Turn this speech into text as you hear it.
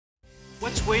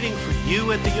What's waiting for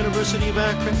you at the University of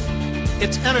Akron?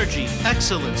 It's energy,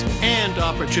 excellence, and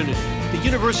opportunity. The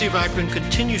University of Akron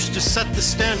continues to set the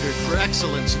standard for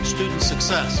excellence in student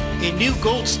success, a new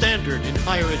gold standard in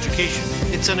higher education.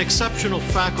 It's an exceptional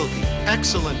faculty,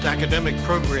 excellent academic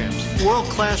programs,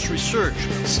 world-class research,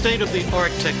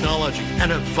 state-of-the-art technology,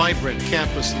 and a vibrant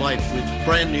campus life with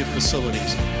brand new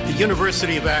facilities. The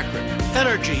University of Akron,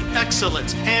 energy,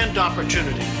 excellence, and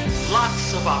opportunity.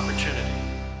 Lots of opportunity.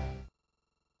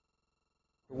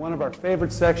 One of our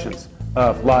favorite sections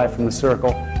of Live from the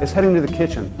Circle is heading to the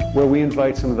kitchen, where we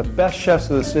invite some of the best chefs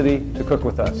of the city to cook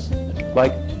with us,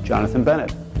 like Jonathan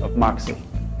Bennett of Moxie.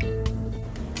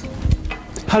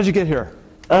 How did you get here?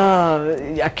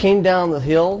 I came down the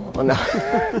hill. Oh, no.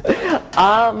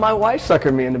 My wife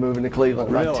suckered me into moving to Cleveland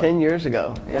about 10 years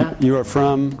ago. Yeah. You are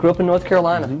from? Grew up in North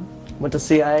Carolina. Went to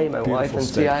CIA. My Beautiful wife in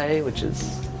state. CIA, which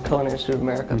is Culinary Institute of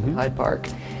America, Hyde Park.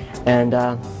 And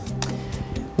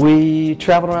we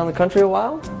traveled around the country a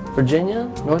while. Virginia,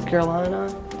 North Carolina,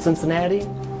 Cincinnati,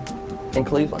 and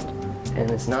Cleveland.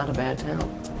 And it's not a bad town.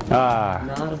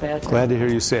 Not a bad town. Glad to hear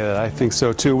you say that. I think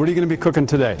so too. What are you going to be cooking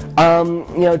today? You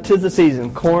know, 'tis the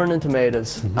season. Corn and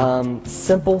tomatoes.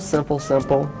 Simple, simple,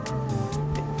 simple.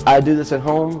 I do this at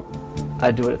home. I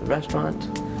do it at the restaurant.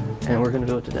 And we're going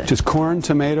to do it today. Just corn,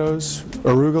 tomatoes,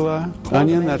 arugula,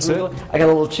 onion, that's it? I got a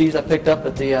little cheese I picked up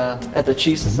at the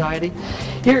Cheese Society.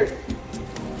 Here,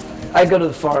 I go to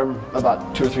the farm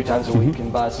about 2 or 3 times a week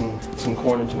and buy some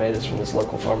corn and tomatoes from this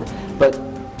local farmer. But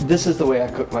this is the way I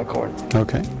cook my corn.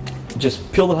 Okay.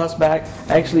 Just peel the husk back.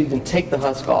 I actually even take the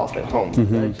husk off at home.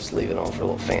 I just leave it on for a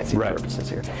little fancy purposes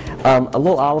here. A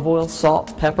little olive oil,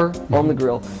 salt, pepper on the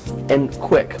grill, and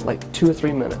quick, like 2 or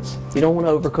 3 minutes. You don't want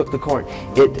to overcook the corn.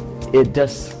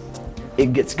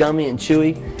 It gets gummy and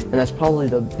chewy, and that's probably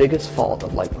the biggest fault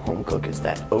of like the home cook is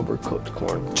that overcooked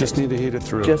corn. Just need to heat it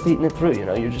through. Just eating it through, you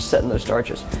know, you're just setting those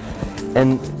starches.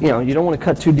 And you know, you don't want to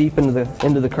cut too deep into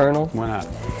the kernel. Why not?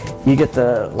 You get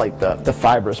the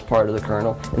fibrous part of the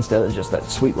kernel instead of just that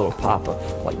sweet little pop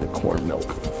of like the corn milk.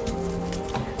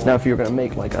 Now if you're going to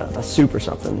make like a soup or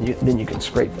something, then you can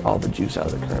scrape all the juice out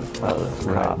of the kernel, out of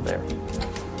the cob there.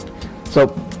 So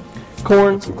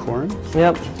corn. Some corn?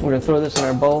 Yep. We're going to throw this in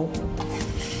our bowl.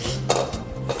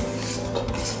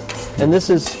 And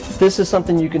this is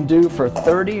something you can do for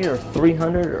 30 or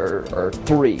 300 or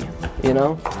 3, you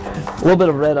know? A little bit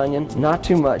of red onion, not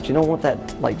too much. You don't want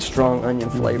that like strong onion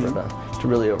flavor to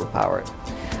really overpower it.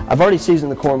 I've already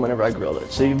seasoned the corn whenever I grilled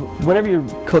it. So whenever you're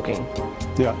cooking,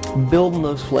 building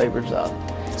those flavors up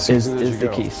is the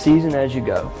key. Season as you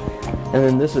go. And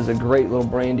then this is a great little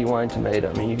Brandywine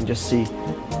tomato. I mean, you can just see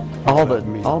all the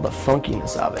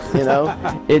funkiness of it, you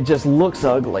know? It just looks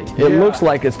ugly. It looks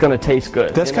like it's going to taste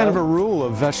good. That's kind of a rule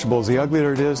of vegetables. The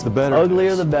uglier it is, the better.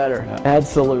 Uglier the better. Yeah.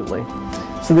 Absolutely.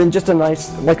 So then just a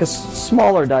nice, like a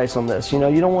smaller dice on this. You know,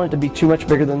 you don't want it to be too much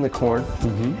bigger than the corn.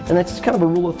 And that's just kind of a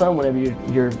rule of thumb whenever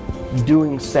you're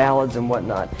doing salads and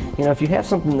whatnot. You know, if you have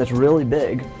something that's really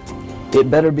big, it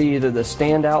better be either the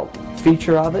standout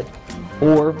feature of it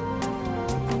or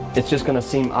it's just going to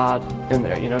seem odd in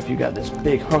there. You know, if you got this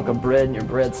big hunk of bread in your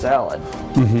bread salad.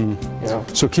 You know.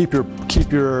 So keep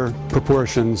your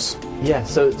proportions. Yeah.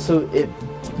 So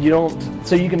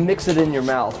you can mix it in your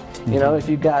mouth. You know, if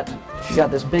you got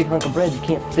this big hunk of bread, you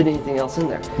can't fit anything else in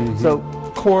there. So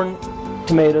corn,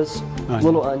 tomatoes,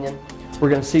 little onion. We're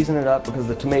going to season it up because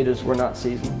the tomatoes were not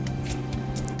seasoned.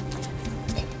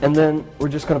 And then we're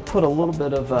just going to put a little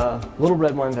bit of little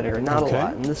red wine vinegar, not a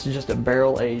lot. And this is just a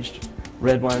barrel-aged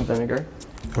red wine vinegar.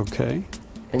 Okay.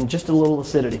 And just a little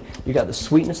acidity. You got the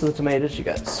sweetness of the tomatoes. You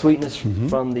got sweetness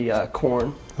from the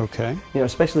corn. Okay. You know,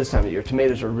 especially this time of year,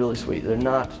 tomatoes are really sweet. They're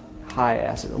not high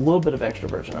acid. A little bit of extra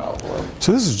virgin olive oil.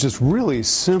 So this is just really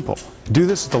simple. Do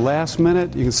this at the last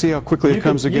minute. You can see how quickly it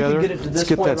comes together. You can get it to this Let's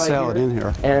get point that right salad here. in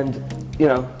here. And you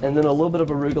know, and then a little bit of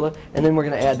arugula, and then we're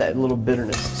going to add that little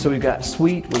bitterness. So we've got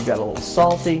sweet, we've got a little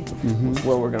salty.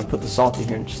 Well, we're going to put the salty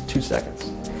here in just 2 seconds.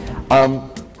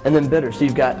 And then bitter. So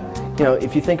you've got, you know,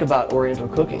 if you think about Oriental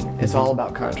cooking, it's all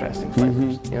about contrasting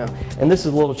flavors. You know, and this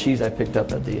is a little cheese I picked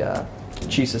up at the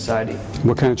Cheese Society.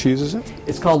 What kind of cheese is it?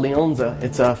 It's called Leonza.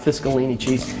 It's a Fiscalini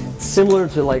cheese. It's similar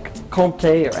to like Comte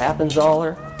or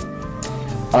Appenzeller,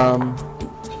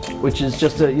 which is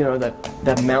just a, you know,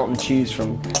 that mountain cheese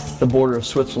from the border of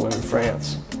Switzerland and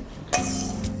France.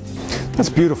 That's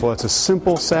beautiful. It's a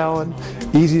simple salad,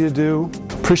 easy to do.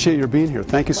 Appreciate your being here.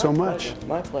 Thank you so much.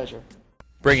 My pleasure.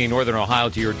 Bringing Northern Ohio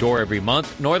to your door every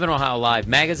month, Northern Ohio Live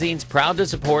magazine's proud to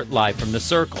support Live from the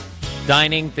Circle.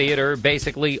 Dining, theater,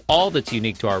 basically all that's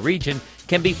unique to our region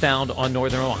can be found on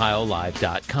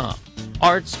NorthernOhioLive.com.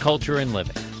 Arts, culture, and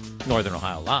living. Northern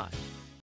Ohio Live.